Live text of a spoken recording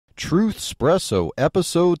Truthspresso,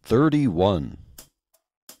 Episode 31.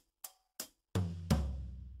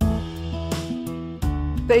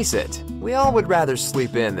 Face it, we all would rather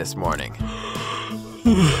sleep in this morning.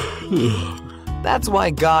 That's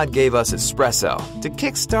why God gave us espresso, to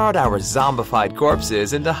kickstart our zombified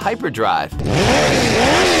corpses into hyperdrive.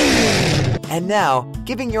 And now,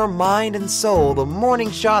 giving your mind and soul the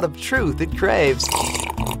morning shot of truth it craves.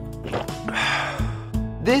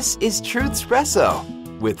 This is Truthspresso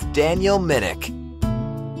with Daniel Minnick.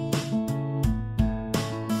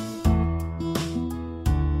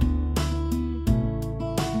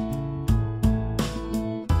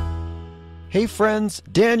 Hey friends,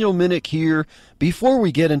 Daniel Minnick here. Before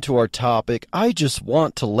we get into our topic, I just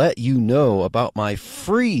want to let you know about my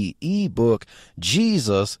free ebook,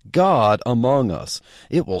 Jesus, God Among Us.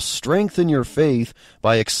 It will strengthen your faith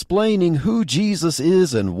by explaining who Jesus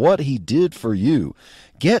is and what he did for you.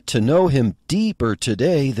 Get to know him deeper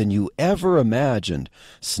today than you ever imagined.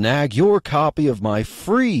 Snag your copy of my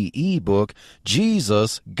free ebook,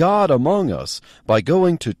 Jesus, God Among Us, by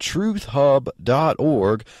going to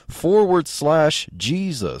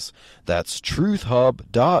truthhub.org/Jesus. That's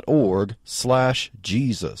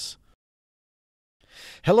truthhub.org/Jesus.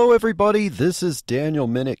 Hello everybody, this is Daniel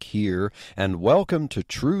Minnick here, and welcome to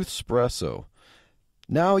Truthspresso.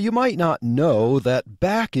 Now, you might not know that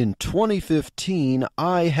back in 2015,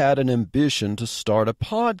 I had an ambition to start a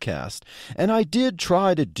podcast, and I did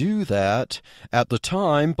try to do that at the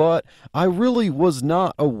time, but I really was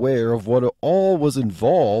not aware of what all was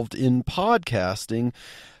involved in podcasting,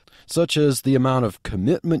 such as the amount of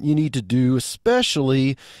commitment you need to do,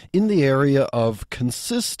 especially in the area of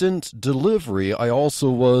consistent delivery. I also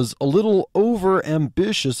was a little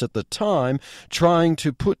over-ambitious at the time, trying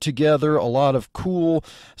to put together a lot of cool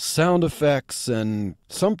sound effects and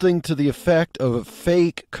something to the effect of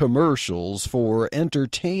fake commercials for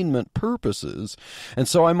entertainment purposes. And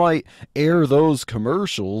so I might air those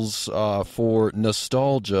commercials for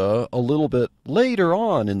nostalgia a little bit later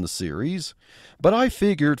on in the series. But I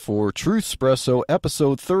figured for Truthspresso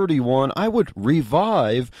episode 31, I would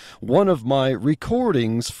revive one of my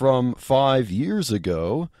recordings from 5 years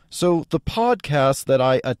ago. So the podcast that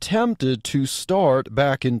I attempted to start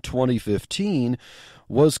back in 2015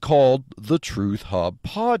 was called the Truth Hub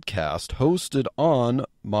Podcast, hosted on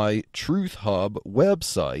my Truth Hub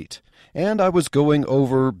website. And I was going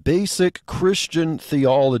over basic Christian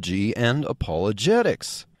theology and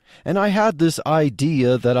apologetics. And I had this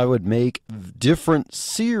idea that I would make different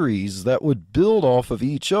series that would build off of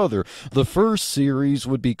each other. The first series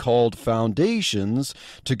would be called Foundations,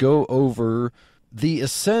 to go over the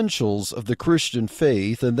essentials of the Christian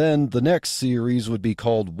faith, and then the next series would be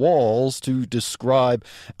called Walls, to describe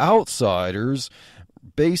outsiders,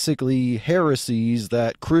 basically heresies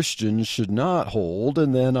that Christians should not hold,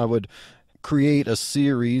 and then I would create a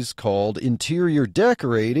series called Interior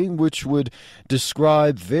Decorating, which would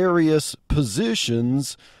describe various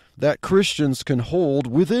positions that Christians can hold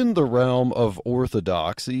within the realm of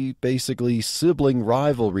orthodoxy, basically sibling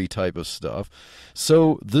rivalry type of stuff.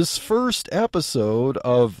 So this first episode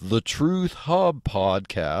of the Truth Hub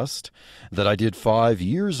podcast that I did 5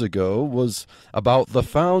 years ago was about the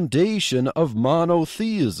foundation of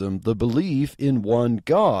monotheism, the belief in one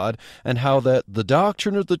God, and how that the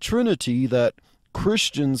doctrine of the Trinity that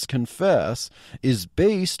Christians confess is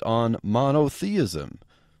based on monotheism.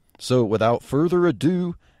 So without further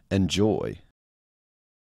ado, enjoy.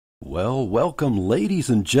 Well, welcome ladies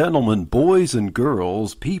and gentlemen, boys and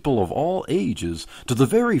girls, people of all ages, to the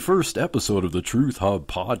very first episode of the Truth Hub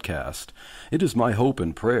podcast. It is my hope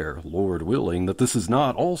and prayer, Lord willing, that this is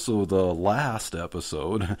not also the last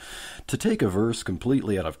episode. To take a verse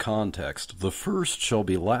completely out of context, the first shall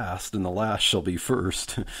be last and the last shall be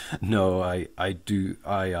first. No, I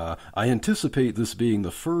anticipate this being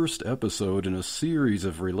the first episode in a series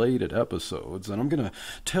of related episodes, and I'm going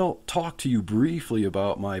to talk to you briefly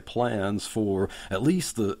about my plans for at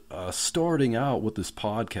least the starting out what this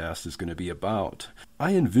podcast is going to be about.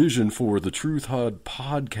 I envision for the Truth Hub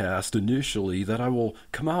podcast initially that I will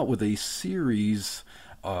come out with a series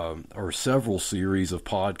or several series of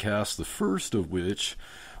podcasts, the first of which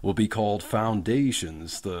will be called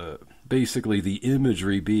Foundations, basically the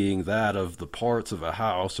imagery being that of the parts of a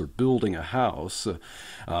house or building a house.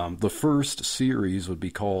 The first series would be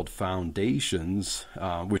called Foundations,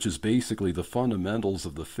 which is basically the fundamentals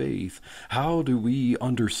of the faith. How do we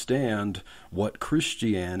understand what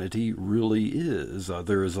Christianity really is?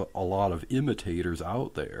 There is a lot of imitators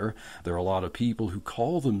out there. There are a lot of people who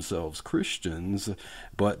call themselves Christians,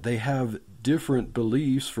 but they have different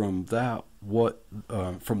beliefs from that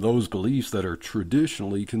from those beliefs that are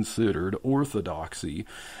traditionally considered orthodoxy.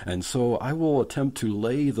 And so I will attempt to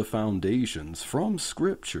lay the foundations from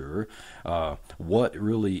Scripture, what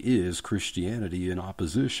really is Christianity in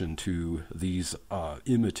opposition to these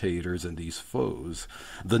imitators and these foes.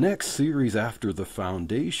 The next series after the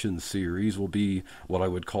foundation series will be what I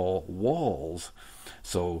would call walls.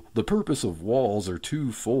 So the purpose of walls are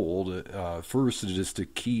twofold. First, it is to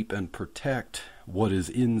keep and protect what is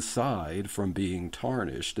inside from being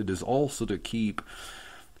tarnished. It is also to keep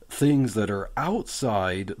things that are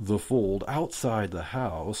outside the fold, outside the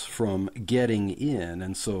house, from getting in.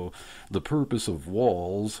 And so the purpose of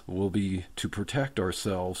walls will be to protect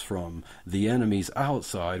ourselves from the enemies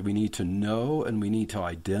outside. We need to know, and we need to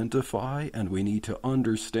identify, and we need to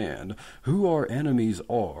understand who our enemies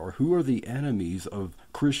are, who are the enemies of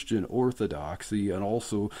Christian orthodoxy, and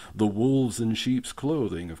also the wolves in sheep's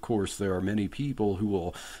clothing. Of course, there are many people who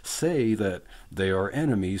will say that they are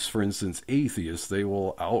enemies. For instance, atheists, they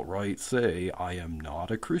will outright say, I am not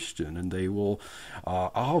a Christian, and they will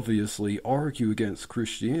obviously argue against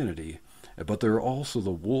Christianity. But there are also the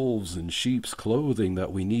wolves in sheep's clothing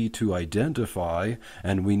that we need to identify,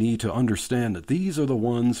 and we need to understand that these are the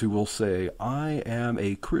ones who will say, I am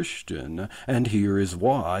a Christian, and here is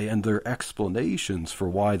why, and their explanations for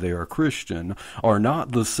why they are Christian are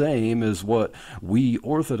not the same as what we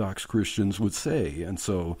Orthodox Christians would say. And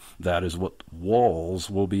so that is what walls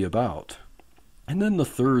will be about. And then the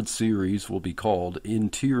third series will be called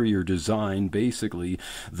Interior Design. Basically,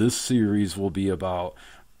 this series will be about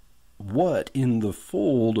what in the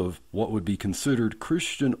fold of what would be considered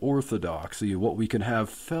Christian orthodoxy, what we can have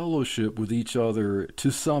fellowship with each other to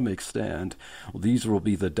some extent. These will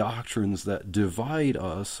be the doctrines that divide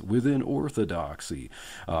us within orthodoxy.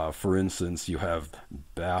 For instance, you have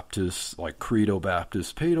Baptists like Credo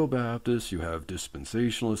Baptists, Paedo Baptists, you have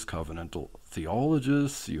dispensationalists, covenantal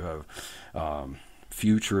theologists, you have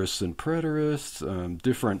futurists and preterists,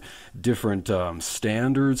 different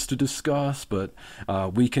standards to discuss, but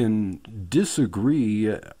we can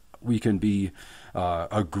disagree. We can be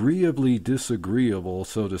agreeably disagreeable,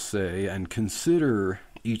 so to say, and consider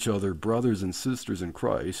each other brothers and sisters in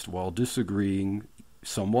Christ while disagreeing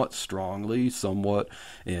somewhat strongly, somewhat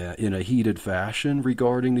in a heated fashion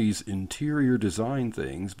regarding these interior design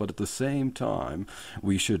things, but at the same time,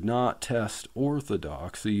 we should not test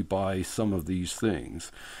orthodoxy by some of these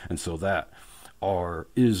things. And so that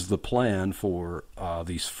is the plan for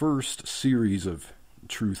these first series of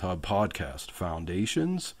Truth Hub podcast: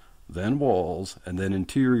 foundations, then walls, and then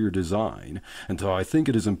interior design. And so I think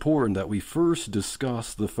it is important that we first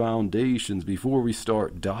discuss the foundations before we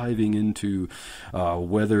start diving into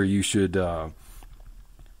whether you should,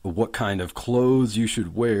 what kind of clothes you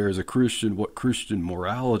should wear as a Christian, what Christian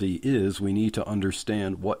morality is. We need to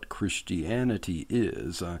understand what Christianity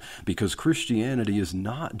is, because Christianity is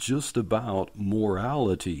not just about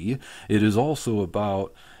morality. It is also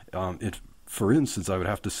about For instance, I would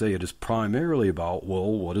have to say it is primarily about,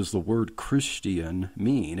 well, what does the word Christian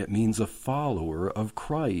mean? It means a follower of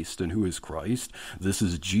Christ. And who is Christ? This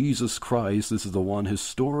is Jesus Christ. This is the one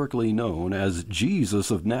historically known as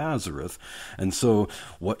Jesus of Nazareth. And so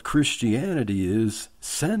what Christianity is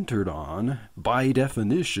centered on, by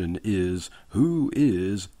definition, is who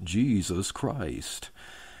is Jesus Christ.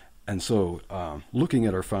 And so looking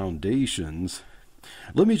at our foundations,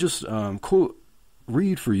 let me just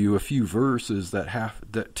read for you a few verses that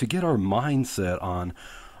to get our mindset on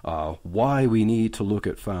why we need to look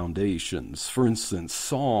at foundations. For instance,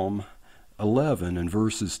 Psalm 11 and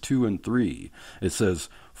verses 2 and 3, it says,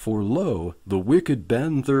 "For lo, the wicked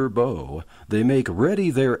bend their bow, they make ready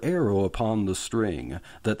their arrow upon the string,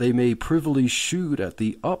 that they may privily shoot at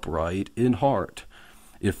the upright in heart.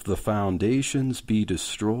 If the foundations be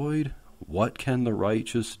destroyed, what can the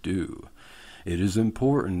righteous do?" It is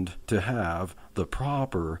important to have the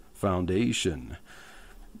proper foundation.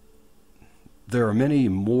 There are many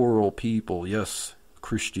moral people. Yes,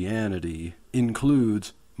 Christianity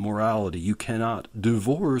includes morality. You cannot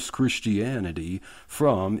divorce Christianity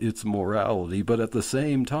from its morality, but at the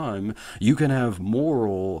same time, you can have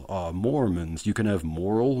moral Mormons, you can have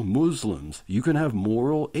moral Muslims, you can have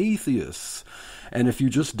moral atheists. And if you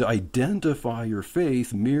just identify your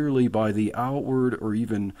faith merely by the outward or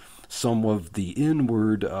even some of the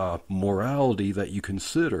inward morality that you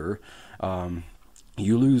consider,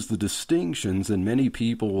 You lose the distinctions, and many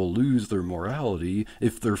people will lose their morality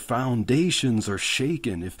if their foundations are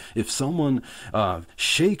shaken. If someone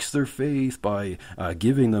shakes their faith by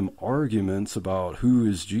giving them arguments about who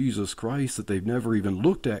is Jesus Christ that they've never even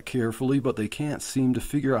looked at carefully, but they can't seem to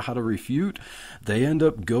figure out how to refute, they end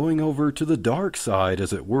up going over to the dark side,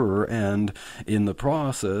 as it were, and in the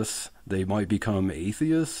process, they might become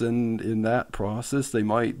atheists, and in that process, they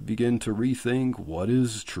might begin to rethink what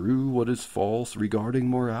is true, what is false regarding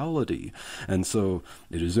morality. And so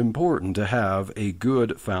it is important to have a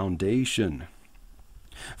good foundation.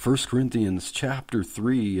 1 Corinthians chapter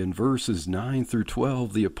 3 and verses 9 through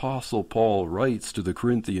 12, the Apostle Paul writes to the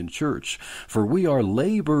Corinthian church, "For we are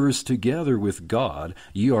laborers together with God.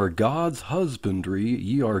 Ye are God's husbandry,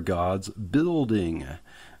 ye are God's building."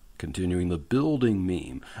 Continuing the building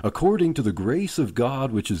meme. "According to the grace of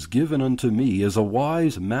God which is given unto me as a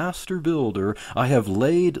wise master builder, I have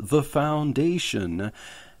laid the foundation,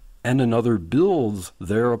 and another builds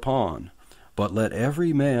thereupon. But let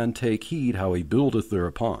every man take heed how he buildeth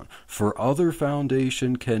thereupon. For other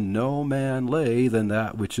foundation can no man lay than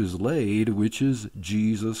that which is laid, which is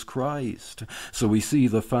Jesus Christ." So we see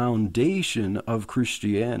the foundation of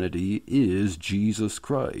Christianity is Jesus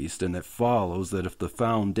Christ, and it follows that if the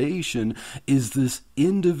foundation is this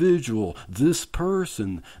individual, this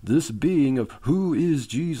person, this being of who is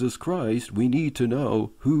Jesus Christ, we need to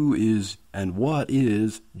know who is and what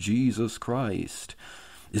is Jesus Christ.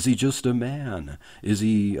 Is he just a man? Is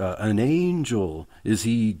he an angel? Is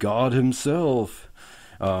he God himself?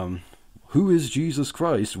 Who is Jesus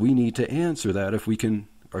Christ? We need to answer that if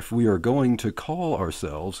we are going to call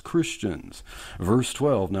ourselves Christians. Verse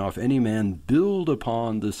 12, "Now if any man build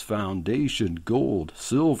upon this foundation gold,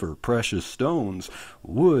 silver, precious stones,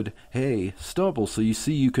 wood, hay, stubble." So you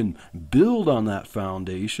see, you can build on that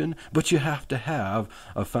foundation, but you have to have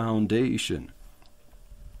a foundation.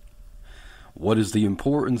 What is the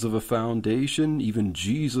importance of a foundation? Even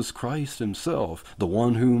Jesus Christ himself, the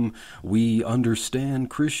one whom we understand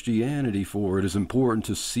Christianity for, it is important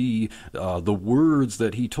to see the words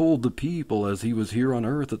that he told the people as he was here on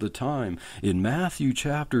earth at the time. In Matthew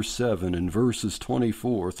chapter 7 and verses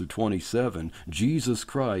 24 through 27, Jesus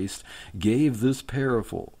Christ gave this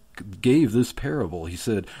parable. He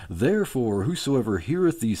said, "Therefore whosoever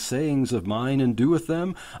heareth these sayings of mine and doeth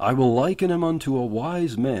them, I will liken him unto a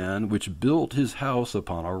wise man which built his house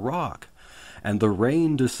upon a rock. And the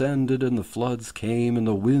rain descended, and the floods came, and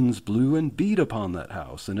the winds blew and beat upon that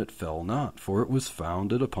house, and it fell not, for it was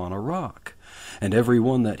founded upon a rock. And every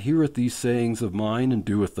one that heareth these sayings of mine and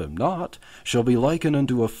doeth them not shall be likened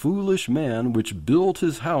unto a foolish man which built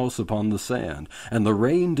his house upon the sand. And the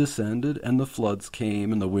rain descended, and the floods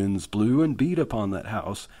came, and the winds blew and beat upon that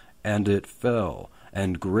house, and it fell.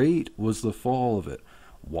 And great was the fall of it."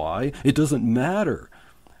 Why? It doesn't matter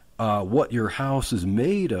what your house is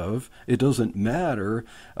made of. It doesn't matter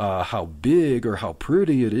how big or how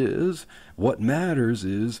pretty it is. What matters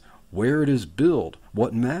is where it is built.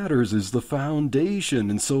 What matters is the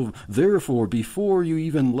foundation. And so, therefore, before you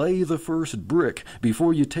even lay the first brick,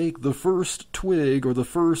 before you take the first twig or the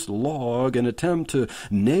first log and attempt to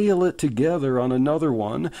nail it together on another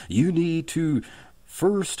one, you need to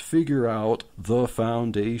first figure out the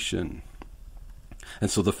foundation. And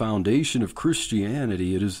so the foundation of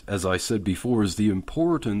Christianity, it is, as I said before, is the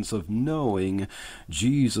importance of knowing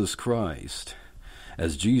Jesus Christ.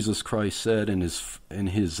 As Jesus Christ said in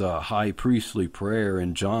his high priestly prayer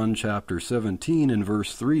in John chapter 17 and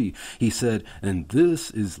verse 3, he said, "And this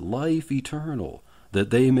is life eternal,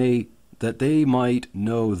 that they might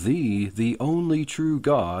know thee, the only true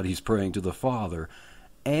God," he's praying to the Father,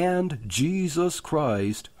 "and Jesus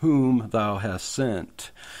Christ, whom thou hast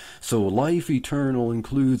sent." So life eternal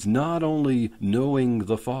includes not only knowing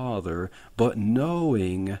the Father, but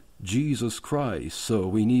knowing Jesus Christ. So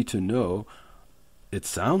we need to know, it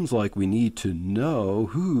sounds like we need to know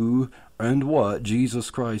who and what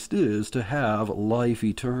Jesus Christ is to have life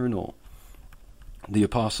eternal. The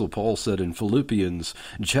Apostle Paul said in Philippians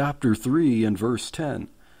chapter 3 and verse 10,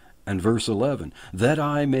 and verse 11, "That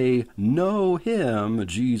I may know him,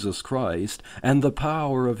 Jesus Christ, and the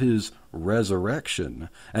power of his resurrection,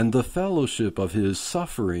 and the fellowship of his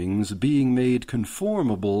sufferings, being made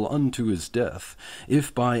conformable unto his death,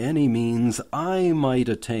 if by any means I might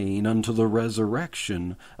attain unto the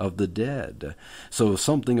resurrection of the dead." So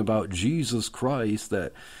something about Jesus Christ,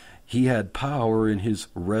 that he had power in his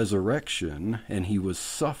resurrection, and he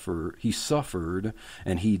suffered,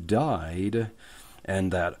 and he died,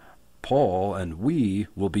 and that Paul and we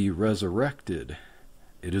will be resurrected.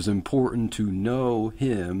 It is important to know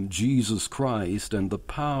him, Jesus Christ, and the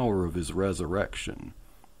power of his resurrection.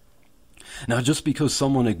 Now, just because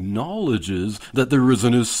someone acknowledges that there was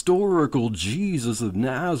an historical Jesus of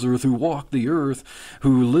Nazareth who walked the earth,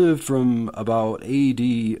 who lived from about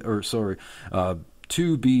 2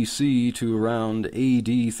 BC to around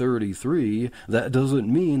AD 33, that doesn't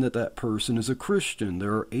mean that that person is a Christian.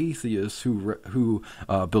 There are atheists who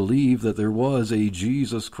believe that there was a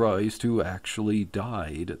Jesus Christ who actually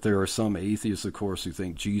died. There are some atheists, of course, who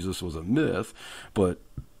think Jesus was a myth, but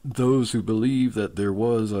those who believe that there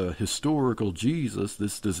was a historical Jesus,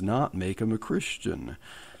 this does not make them a Christian.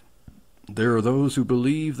 There are those who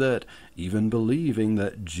believe that, even believing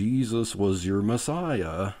that Jesus was your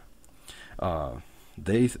Messiah,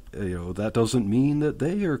 that doesn't mean that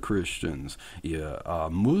they are Christians.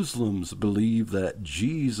 Muslims believe that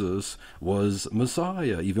Jesus was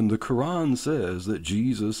Messiah. Even the Quran says that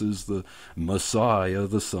Jesus is the Messiah,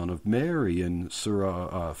 the son of Mary, in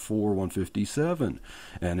Surah 4:157.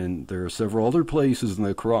 And there are several other places in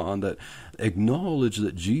the Quran that acknowledge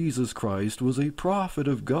that Jesus Christ was a prophet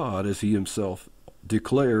of God, as he himself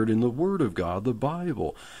declared in the Word of God, the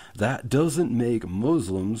Bible. That doesn't make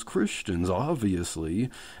Muslims Christians, obviously,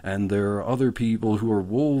 and there are other people who are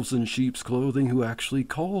wolves in sheep's clothing who actually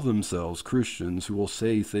call themselves Christians, who will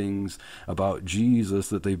say things about Jesus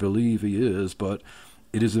that they believe he is, but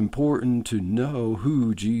it is important to know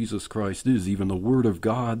who Jesus Christ is. Even the Word of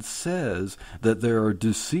God says that there are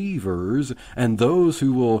deceivers and those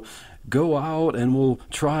who will go out and will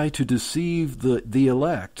try to deceive the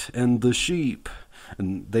elect and the sheep.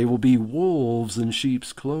 And they will be wolves in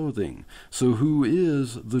sheep's clothing. So who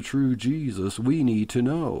is the true Jesus? We need to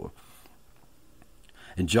know.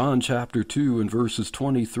 In John chapter 2 and verses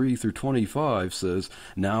 23 through 25 says,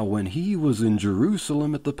 "Now when he was in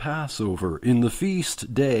Jerusalem at the Passover, in the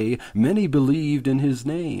feast day, many believed in his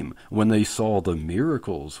name, when they saw the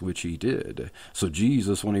miracles which he did." So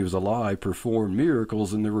Jesus, when he was alive, performed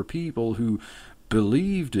miracles, and there were people who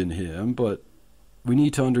believed in him, but we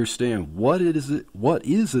need to understand what is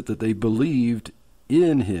it that they believed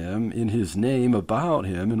in him, in his name, about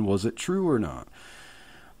him, and was it true or not?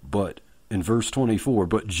 But in verse 24,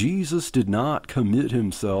 "But Jesus did not commit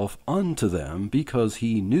himself unto them, because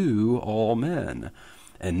he knew all men,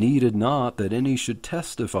 and needed not that any should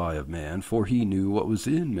testify of man, for he knew what was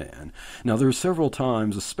in man." Now there are several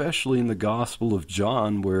times, especially in the Gospel of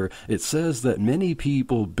John, where it says that many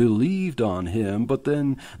people believed on him, but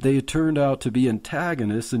then they turned out to be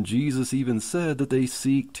antagonists, and Jesus even said that they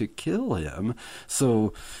seek to kill him.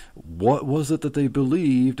 So what was it that they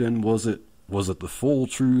believed, and was it the full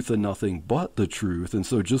truth and nothing but the truth? And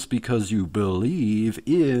so just because you believe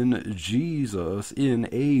in Jesus, in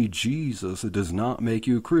a Jesus, it does not make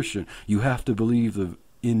you a Christian. You have to believe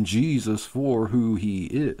in Jesus for who he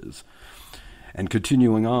is. And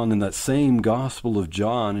continuing on in that same Gospel of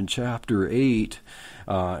John, in chapter 8,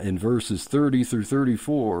 in verses 30 through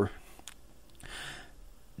 34,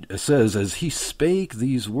 it says, "As he spake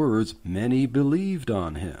these words, many believed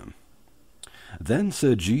on him. Then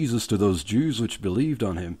said Jesus to those Jews which believed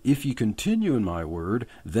on him, If ye continue in my word,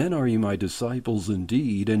 then are ye my disciples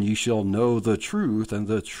indeed, and ye shall know the truth, and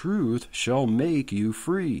the truth shall make you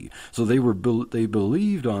free." So they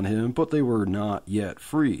believed on him, but they were not yet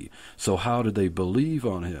free. So how did they believe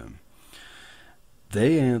on him?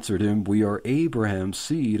 They answered him, "We are Abraham's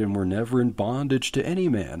seed, and were never in bondage to any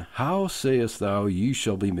man. How sayest thou, ye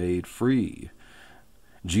shall be made free?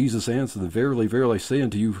 Jesus answered them, "Verily, verily, I say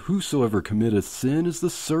unto you, whosoever committeth sin is the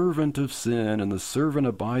servant of sin, and the servant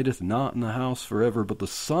abideth not in the house forever, but the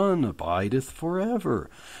Son abideth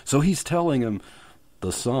forever." So he's telling him,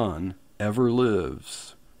 the Son ever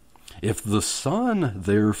lives. "If the Son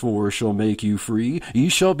therefore shall make you free, ye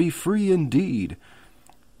shall be free indeed.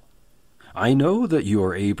 I know that you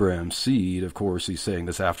are Abraham's seed," of course he's saying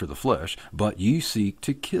this after the flesh, "but ye seek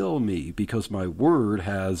to kill me, because my word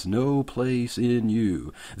has no place in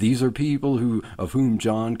you." These are people of whom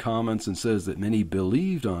John comments and says that many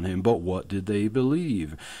believed on him, but what did they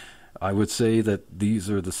believe? I would say that these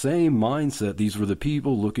are the same mindset. These were the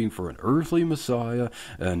people looking for an earthly Messiah,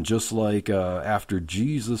 and just like after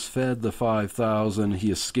Jesus fed the 5,000, he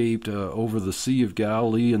escaped over the Sea of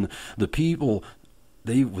Galilee, and the people,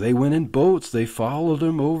 They went in boats, they followed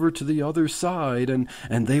him over to the other side, and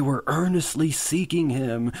they were earnestly seeking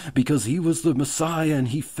him because he was the Messiah, and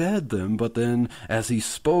he fed them. But then as he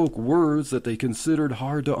spoke words that they considered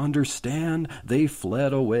hard to understand, they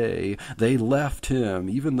fled away. They left him,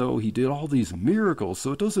 even though he did all these miracles.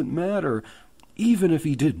 So it doesn't matter. Even if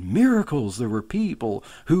he did miracles, there were people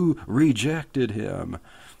who rejected him.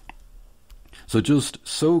 So just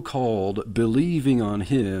so-called believing on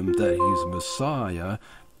him that he's Messiah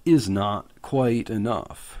is not quite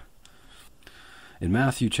enough. In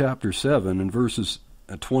Matthew chapter 7, in verses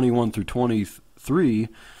 21 through 23,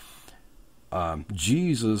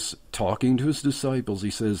 Jesus, talking to his disciples,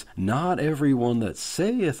 he says, "Not everyone that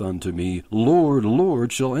saith unto me, Lord,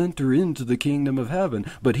 Lord, shall enter into the kingdom of heaven,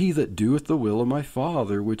 but he that doeth the will of my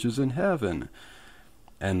Father which is in heaven."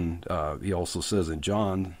 And he also says in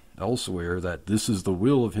John elsewhere that this is the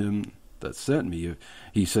will of him that sent me.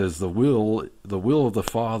 He says the will of the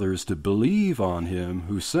Father is to believe on him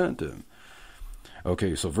who sent him.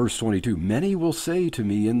 Okay, so verse 22, "Many will say to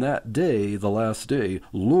me in that day, the last day,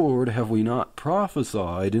 Lord, have we not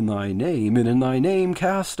prophesied in thy name, and in thy name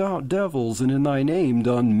cast out devils, and in thy name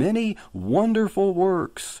done many wonderful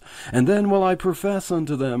works? And then will I profess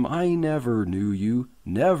unto them, I never knew you,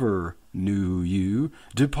 never knew you.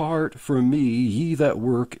 Depart from me, ye that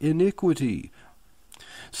work iniquity."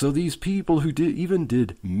 So these people who even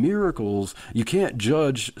did miracles, you can't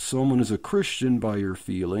judge someone as a Christian by your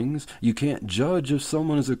feelings. You can't judge if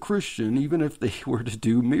someone is a Christian even if they were to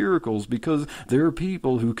do miracles, because there are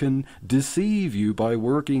people who can deceive you by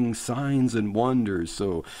working signs and wonders.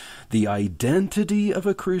 So the identity of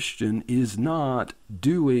a Christian is not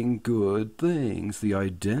doing good things. The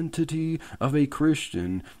identity of a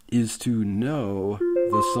Christian is to know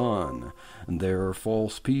the Son. And there are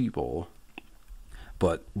false people.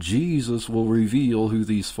 But Jesus will reveal who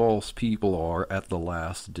these false people are at the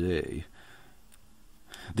last day.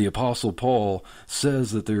 The Apostle Paul says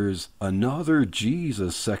that there is another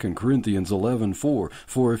Jesus, 2 Corinthians 11:4.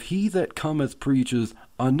 "For if he that cometh preacheth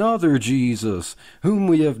another Jesus, whom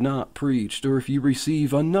we have not preached, or if ye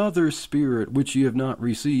receive another Spirit, which ye have not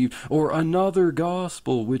received, or another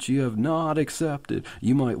gospel, which ye have not accepted,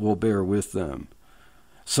 ye might well bear with them."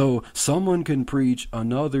 So someone can preach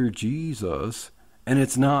another Jesus, and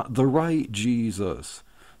it's not the right Jesus.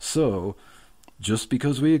 So, just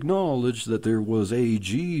because we acknowledge that there was a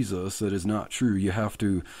Jesus, that is not true.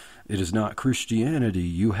 It is not Christianity.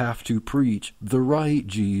 You have to preach the right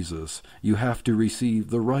Jesus. You have to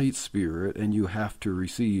receive the right Spirit, and you have to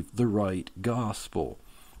receive the right gospel.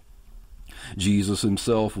 Jesus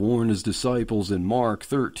himself warned his disciples in Mark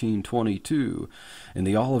 13:22. In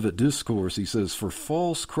the Olivet Discourse, he says, "For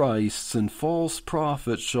false Christs and false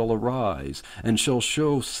prophets shall arise, and shall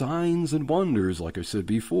show signs and wonders," like I said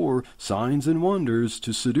before, signs and wonders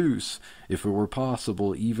to seduce, if it were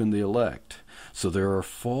possible, even the elect. So there are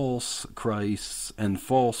false Christs and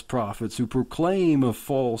false prophets who proclaim of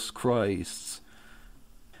false Christs.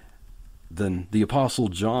 Then the Apostle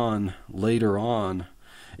John, later on,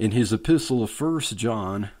 in his epistle of 1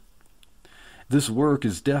 John, this work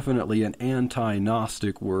is definitely an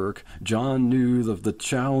anti-Gnostic work. John knew of the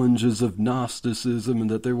challenges of Gnosticism, and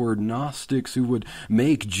that there were Gnostics who would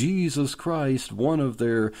make Jesus Christ one of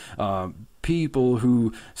their people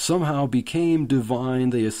who somehow became divine.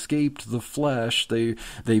 They escaped the flesh. They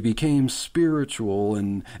became spiritual,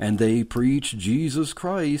 and they preached Jesus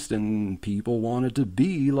Christ, and people wanted to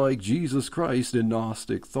be like Jesus Christ in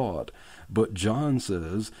Gnostic thought. But John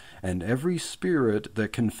says, "And every spirit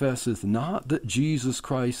that confesseth not that Jesus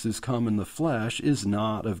Christ is come in the flesh is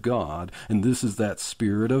not of God. And this is that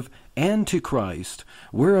spirit of Antichrist,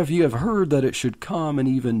 whereof ye have heard that it should come, and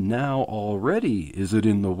even now already is it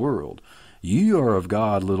in the world. Ye are of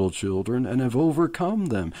God, little children, and have overcome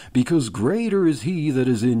them, because greater is he that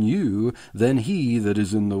is in you than he that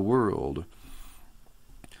is in the world."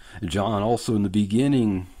 John also, in the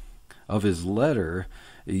beginning of his letter,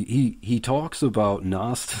 he talks about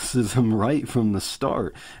Gnosticism right from the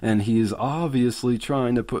start, and he is obviously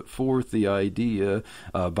trying to put forth the idea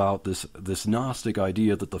about this Gnostic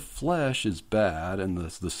idea that the flesh is bad and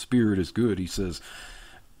the spirit is good. He says,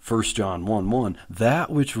 1 John 1:1,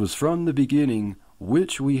 "That which was from the beginning,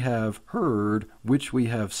 which we have heard, which we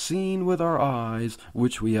have seen with our eyes,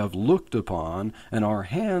 which we have looked upon, and our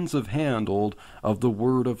hands have handled of the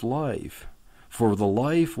word of life. For the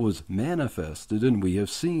life was manifested, and we have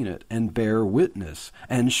seen it, and bear witness,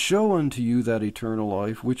 and show unto you that eternal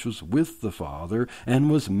life which was with the Father, and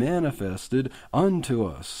was manifested unto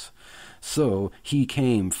us." So he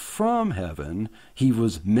came from heaven, he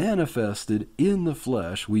was manifested in the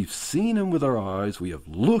flesh, we've seen him with our eyes, we have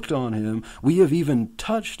looked on him, we have even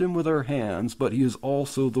touched him with our hands, but he is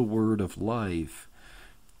also the word of life.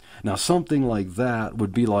 Now, something like that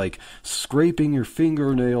would be like scraping your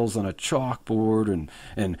fingernails on a chalkboard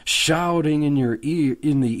and shouting in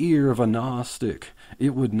the ear of a Gnostic.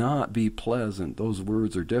 It would not be pleasant. Those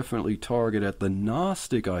words are definitely targeted at the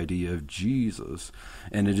Gnostic idea of Jesus,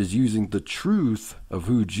 and it is using the truth of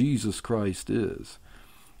who Jesus Christ is.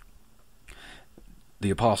 The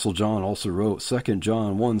Apostle John also wrote, 2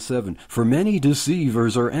 John 1:7, "For many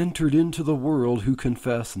deceivers are entered into the world who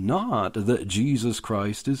confess not that Jesus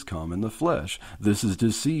Christ is come in the flesh." This is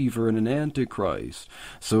deceiver and an antichrist.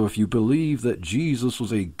 So if you believe that Jesus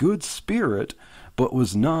was a good spirit, but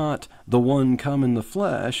was not the one come in the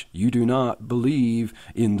flesh, you do not believe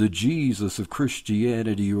in the Jesus of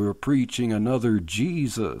Christianity. You are preaching another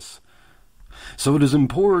Jesus. So it is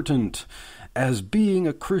important, as being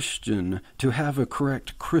a Christian, to have a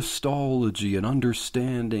correct Christology, an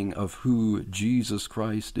understanding of who Jesus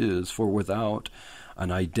Christ is, for without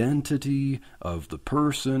an identity of the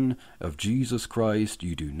person of Jesus Christ,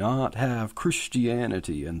 you do not have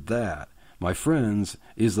Christianity, and that, my friends,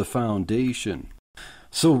 is the foundation.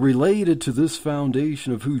 So related to this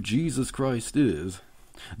foundation of who Jesus Christ is,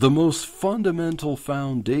 the most fundamental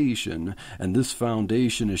foundation, and this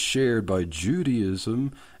foundation is shared by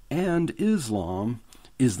Judaism and Islam,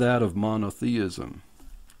 is that of monotheism.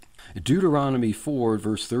 Deuteronomy 4,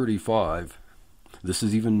 verse 35, this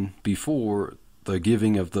is even before the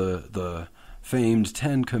giving of the famed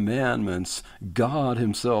 10 Commandments. God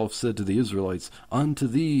himself said to the Israelites, "Unto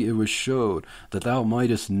thee it was showed that thou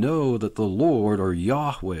mightest know that the Lord, or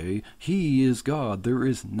Yahweh, he is God. There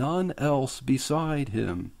is none else beside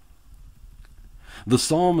him." The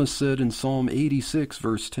psalmist said in Psalm 86,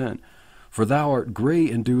 verse 10, "For thou art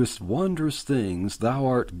great and doest wondrous things, thou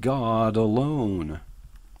art God alone."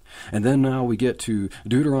 And then now we get to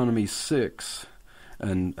Deuteronomy 6,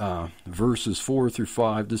 and verses 4 through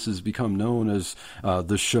 5. This has become known as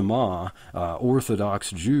the Shema. Orthodox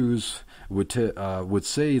Jews would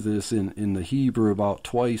say this in the Hebrew about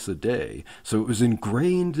twice a day. So it was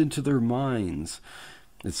ingrained into their minds.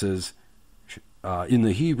 It says, in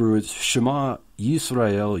the Hebrew, it's Shema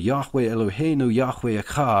Yisrael, Yahweh Eloheinu, Yahweh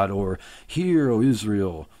Echad, or Hear, O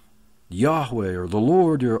Israel, Yahweh, or the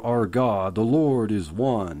Lord our God, the Lord is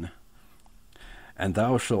one. And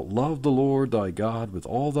thou shalt love the Lord thy God with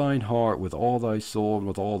all thine heart, with all thy soul, and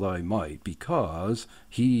with all thy might, because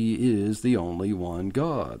he is the only one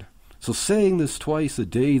God. So saying this twice a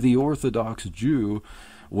day, the Orthodox Jew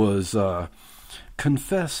was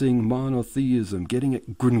confessing monotheism, getting it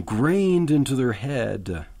ingrained into their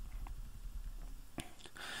head.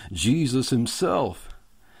 Jesus himself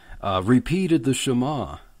repeated the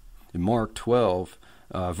Shema in Mark 12,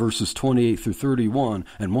 verses 28 through 31,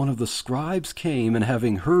 "And one of the scribes came, and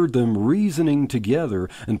having heard them reasoning together,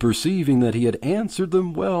 and perceiving that he had answered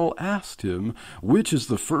them well, asked him, Which is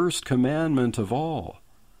the first commandment of all?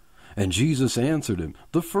 And Jesus answered him,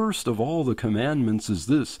 The first of all the commandments is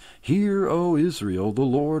this, Hear, O Israel, the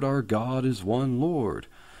Lord our God is one Lord.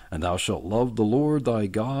 And thou shalt love the Lord thy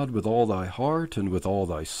God with all thy heart, and with all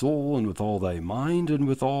thy soul, and with all thy mind, and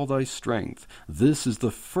with all thy strength. This is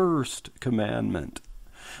the first commandment."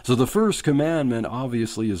 So the first commandment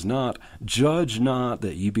obviously is not, "Judge not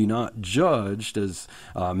that ye be not judged," as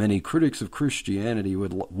many critics of Christianity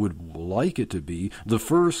would like it to be. The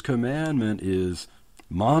first commandment is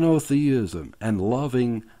monotheism and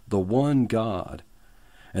loving the one God.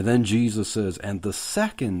 And then Jesus says, "And the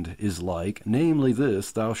second is like, namely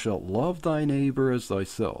this, thou shalt love thy neighbor as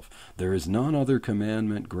thyself. There is none other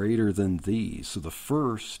commandment greater than these." So the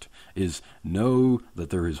first is know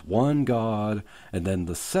that there is one God, and then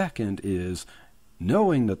the second is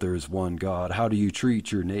knowing that there is one God. How do you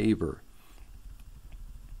treat your neighbor?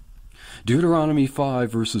 Deuteronomy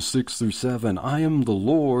 5, verses 6 through 7, "I am the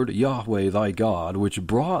Lord Yahweh thy God, which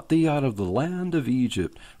brought thee out of the land of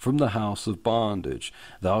Egypt from the house of bondage.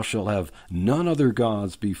 Thou shalt have none other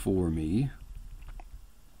gods before me."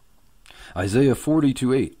 Isaiah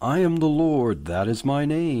 42:8, "I am the Lord, that is my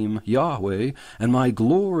name, Yahweh, and my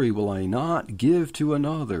glory will I not give to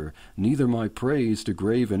another, neither my praise to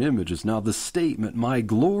graven images." Now the statement, "my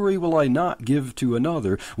glory will I not give to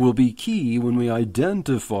another," will be key when we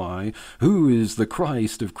identify who is the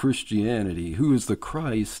Christ of Christianity, who is the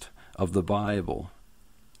Christ of the Bible.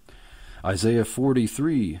 Isaiah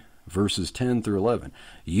 43, verses 10 through 11,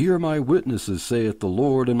 "Ye are my witnesses, saith the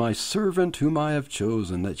Lord, and my servant whom I have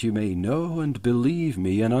chosen, that ye may know and believe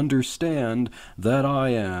me, and understand that I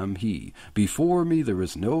am he. Before me there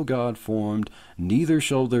is no God formed, neither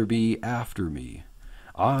shall there be after me.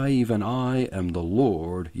 I, even I, am the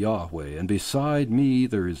Lord Yahweh, and beside me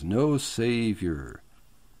there is no Savior."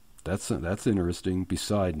 That's interesting.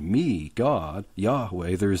 Beside me, God,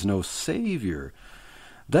 Yahweh, there is no Savior.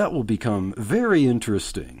 That will become very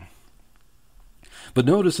interesting. But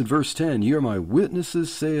notice in verse 10, "Ye are my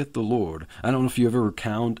witnesses, saith the Lord." I don't know if you ever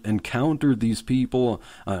encountered these people.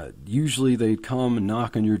 Usually they'd come and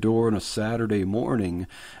knock on your door on a Saturday morning,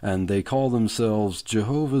 and they call themselves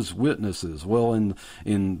Jehovah's Witnesses. Well,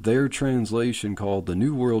 in their translation, called the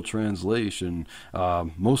New World Translation,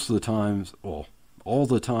 most of the times, well, all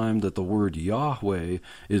the time that the word Yahweh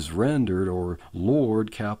is rendered, or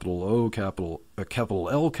Lord, capital O, capital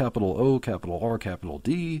L, capital O, capital R, capital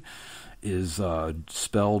D, is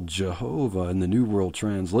spelled Jehovah in the New World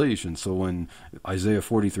Translation. So when Isaiah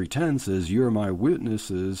 43:10 says, "You're my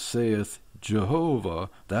witnesses, saith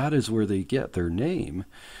Jehovah," that is where they get their name.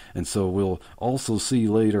 And so we'll also see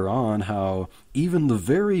later on how even the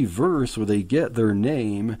very verse where they get their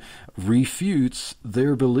name refutes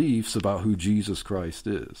their beliefs about who Jesus Christ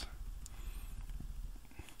is.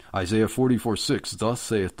 Isaiah 44:6, "Thus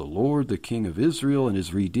saith the Lord, the King of Israel, and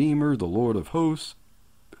his Redeemer, the Lord of hosts,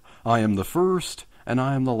 I am the first, and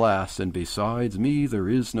I am the last, and besides me there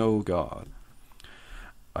is no God."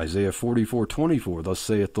 Isaiah 44:24, "Thus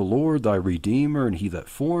saith the Lord, thy Redeemer, and he that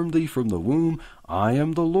formed thee from the womb, I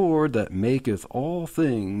am the Lord that maketh all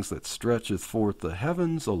things, that stretcheth forth the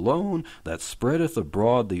heavens alone, that spreadeth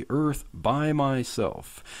abroad the earth by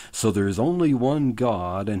myself." So there is only one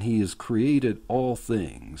God, and he has created all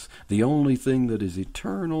things. The only thing that is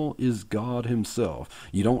eternal is God himself.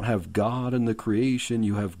 You don't have God in the creation,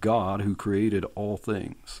 you have God who created all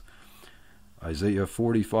things. Isaiah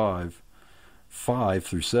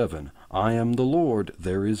 45:5-7, "I am the Lord,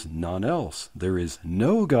 there is none else. There is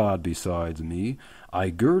no God besides me. I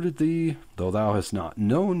girded thee, though thou hast not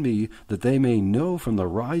known me, that they may know from the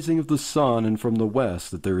rising of the sun and from the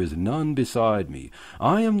west that there is none beside me.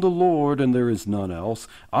 I am the Lord, and there is none else.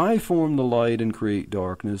 I form the light and create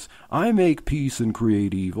darkness. I make peace and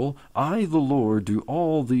create evil. I, the Lord, do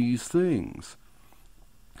all these things."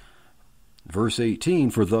 Verse 18,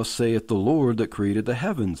 "For thus saith the Lord that created the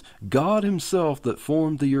heavens, God himself that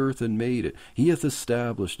formed the earth and made it. He hath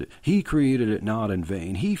established it. He created it not in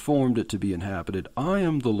vain. He formed it to be inhabited. I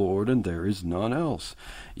am the Lord, and there is none else."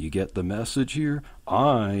 You get the message here?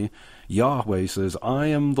 Yahweh says, "I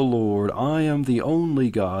am the Lord. I am the only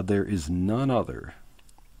God. There is none other."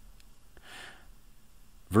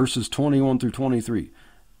 Verses 21-23,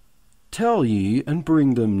 "Tell ye, and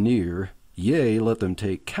bring them near. Yea, let them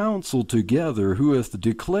take counsel together, who hath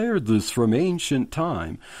declared this from ancient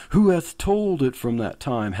time, who hath told it from that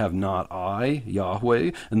time. Have not I,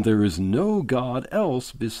 Yahweh, and there is no God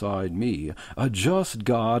else beside me, a just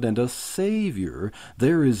God and a Savior,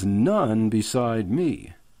 there is none beside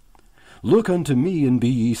me. Look unto me, and be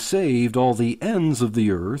ye saved, all the ends of the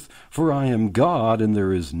earth, for I am God, and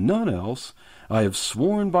there is none else. I have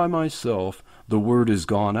sworn by myself, the word is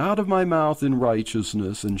gone out of my mouth in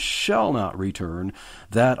righteousness, and shall not return,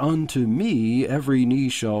 that unto me every knee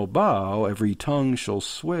shall bow, every tongue shall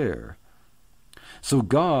swear." So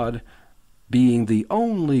God, being the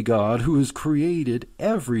only God who has created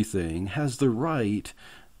everything, has the right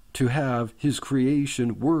to have his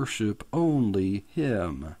creation worship only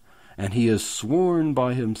him. And he has sworn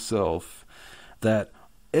by himself that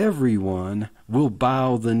everyone will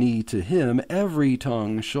bow the knee to him, every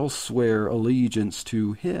tongue shall swear allegiance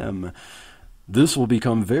to him. This will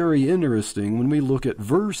become very interesting when we look at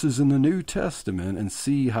verses in the New Testament and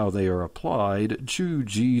see how they are applied to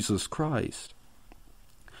Jesus Christ.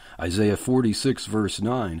 Isaiah 46 verse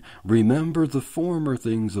 9, "Remember the former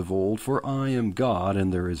things of old, for I am God,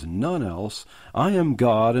 and there is none else. I am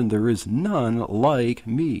God, and there is none like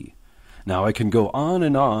me." Now I can go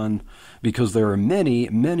on because there are many,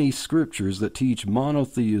 many scriptures that teach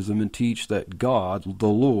monotheism and teach that God, the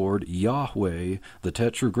Lord, Yahweh, the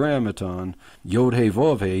Tetragrammaton,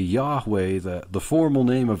 Yod-He-Vav-He, Yahweh, the formal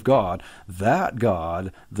name of God, that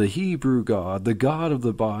God, the Hebrew God, the God of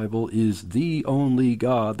the Bible, is the only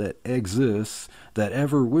God that exists, that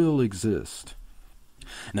ever will exist.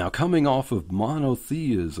 Now coming off of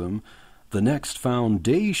monotheism, the next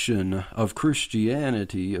foundation of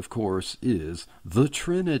Christianity, of course, is the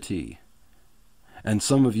Trinity. And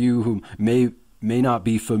some of you who may not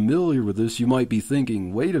be familiar with this, you might be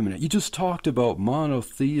thinking, wait a minute, you just talked about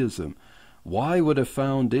monotheism. Why would a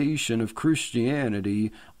foundation of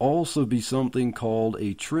Christianity also be something called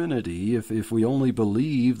a Trinity if we only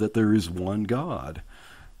believe that there is one God?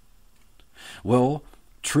 Well,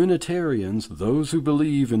 Trinitarians, those who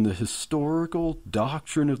believe in the historical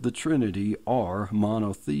doctrine of the Trinity, are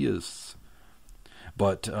monotheists.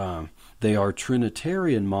 But they are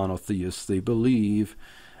Trinitarian monotheists. They believe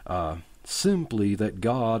simply that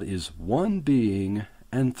God is one being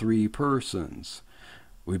and three persons.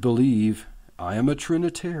 We believe I am a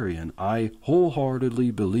Trinitarian. I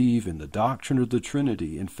wholeheartedly believe in the doctrine of the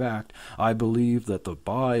Trinity. In fact, I believe that the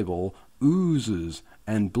Bible oozes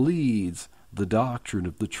and bleeds the doctrine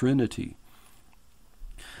of the Trinity.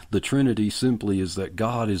 The Trinity simply is that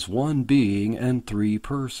God is one being and three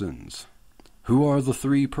persons. Who are the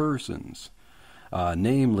three persons?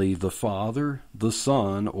 Namely, the Father, the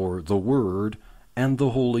Son, or the Word, and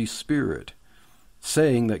the Holy Spirit.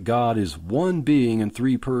 Saying that God is one being and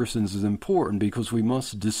three persons is important because we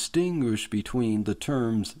must distinguish between the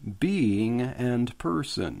terms being and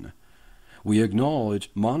person. We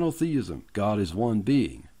acknowledge monotheism, God is one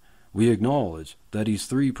being. We acknowledge that He's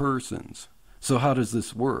three persons. So how does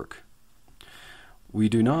this work? We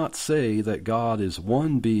do not say that God is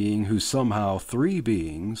one being who is somehow three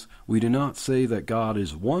beings. We do not say that God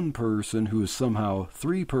is one person who is somehow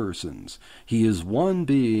three persons. He is one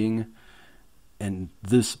being, and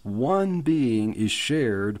this one being is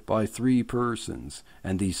shared by three persons,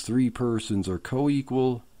 and these three persons are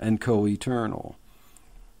co-equal and co-eternal.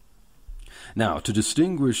 Now, to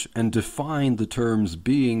distinguish and define the terms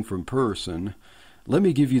being from person, let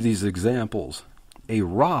me give you these examples. A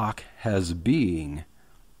rock has being,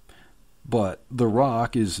 but the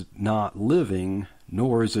rock is not living,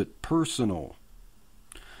 nor is it personal.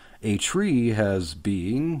 A tree has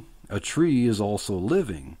being, a tree is also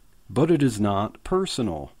living, but it is not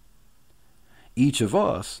personal. Each of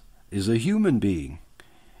us is a human being.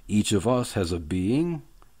 Each of us has a being,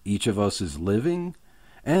 each of us is living,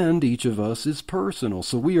 and each of us is personal.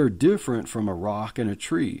 So we are different from a rock and a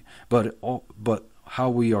tree, but how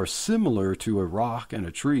we are similar to a rock and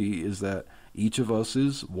a tree is that each of us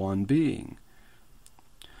is one being.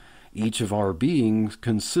 Each of our beings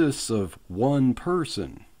consists of one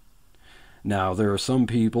person. Now, there are some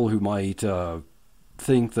people who might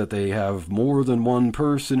think that they have more than one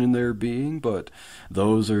person in their being, but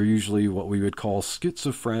those are usually what we would call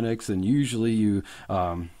schizophrenics, and usually you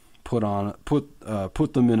put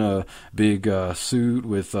them in a big suit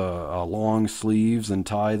with long sleeves and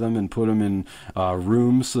tie them and put them in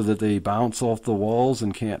rooms so that they bounce off the walls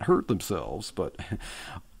and can't hurt themselves. But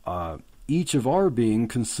each of our being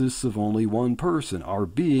consists of only one person. Our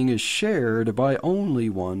being is shared by only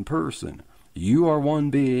one person. You are one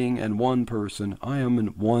being and one person. I am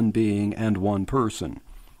one being and one person.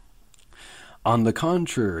 On the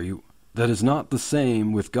contrary, that is not the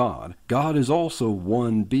same with God. God is also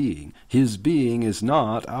one being. His being is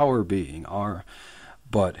not our being,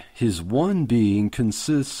 but His one being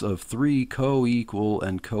consists of three co-equal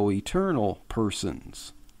and co-eternal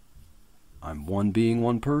persons. I'm one being,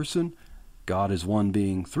 one person. God is one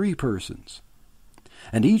being, three persons.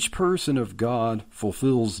 And each person of God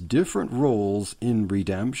fulfills different roles in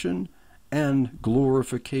redemption and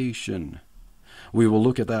glorification. We will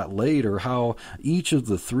look at that later, how each of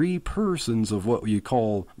the three persons of what we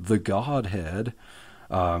call the Godhead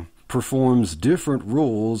performs different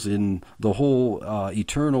roles in the whole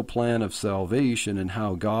eternal plan of salvation, and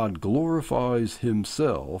how God glorifies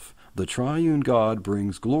Himself. The triune God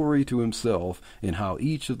brings glory to Himself in how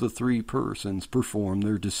each of the three persons perform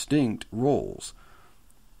their distinct roles.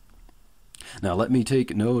 Now let me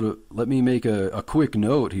make a quick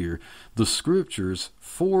note here. The Scriptures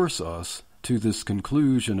force us to this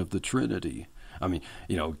conclusion of the Trinity. I mean,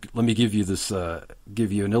 let me give you this,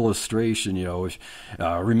 give you an illustration.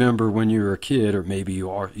 Remember when you were a kid, or maybe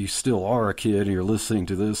you still are a kid and you're listening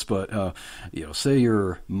to this, but say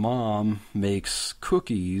your mom makes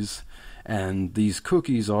cookies, and these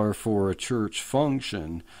cookies are for a church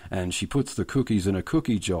function, and she puts the cookies in a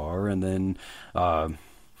cookie jar, and then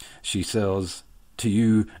she says to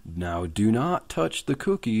you, "Now do not touch the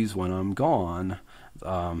cookies when I'm gone.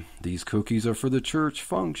 These cookies are for the church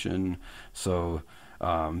function, so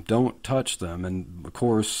don't touch them." And of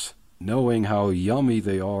course, knowing how yummy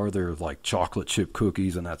they are, they're like chocolate chip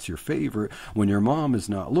cookies, and that's your favorite. When your mom is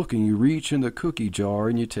not looking, you reach in the cookie jar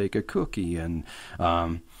and you take a cookie. And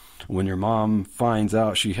when your mom finds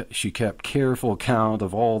out, she kept careful count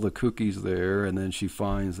of all the cookies there, and then she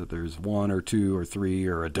finds that there's one or two or three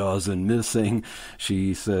or a dozen missing.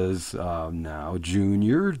 She says, "Now,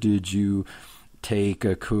 Junior, did you take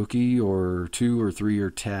a cookie or two or three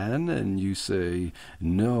or 10?" And you say,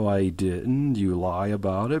 "No, I didn't." You lie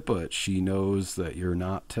about it, but she knows that you're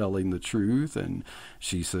not telling the truth, and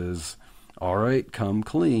she says, "All right, come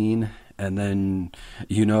clean." And then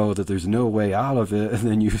you know that there's no way out of it, and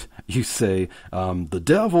then you say, "The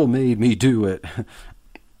devil made me do it."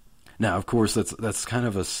 Now, of course, that's kind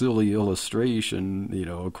of a silly illustration.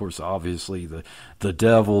 Of course, obviously the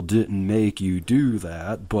devil didn't make you do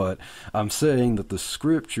that, but I'm saying that the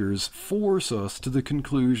scriptures force us to the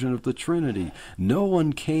conclusion of the Trinity. No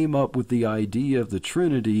one came up with the idea of the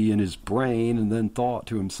Trinity in his brain and then thought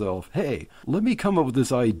to himself, hey, let me come up with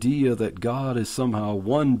this idea that God is somehow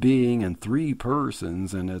one being and three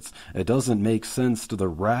persons, and it doesn't make sense to the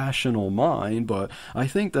rational mind, but I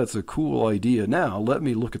think that's a cool idea. Now, let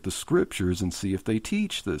me look at the scriptures and see if they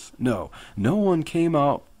teach this. No one came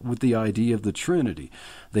out with the idea of the Trinity.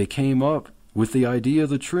 They came up with the idea of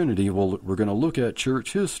the Trinity. Well, we're going to look at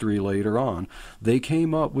church history later on. They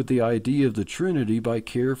came up with the idea of the Trinity by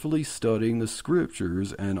carefully studying the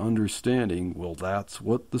scriptures and understanding, well, that's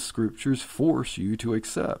what the scriptures force you to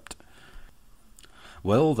accept.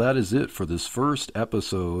 Well, that is it for this first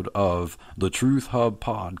episode of the Truth Hub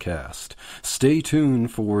podcast. Stay tuned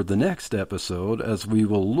for the next episode as we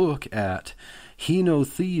will look at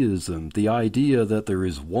monotheism, the idea that there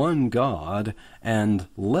is one God and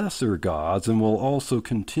lesser gods, and we'll also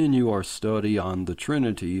continue our study on the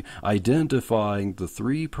Trinity, identifying the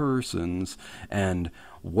three persons and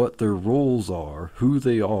what their roles are, who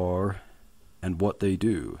they are, and what they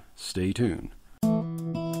do. Stay tuned.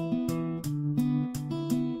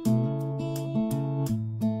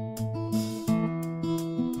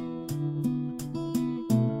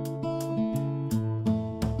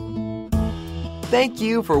 Thank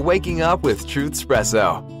you for waking up with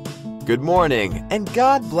Truthspresso. Good morning, and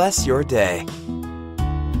God bless your day.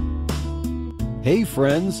 Hey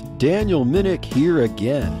friends, Daniel Minnick here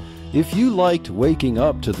again. If you liked waking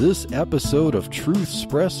up to this episode of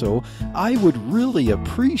Truthspresso, I would really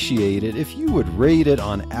appreciate it if you would rate it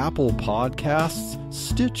on Apple Podcasts,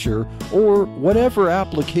 Stitcher, or whatever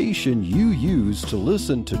application you use to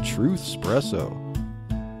listen to Truthspresso.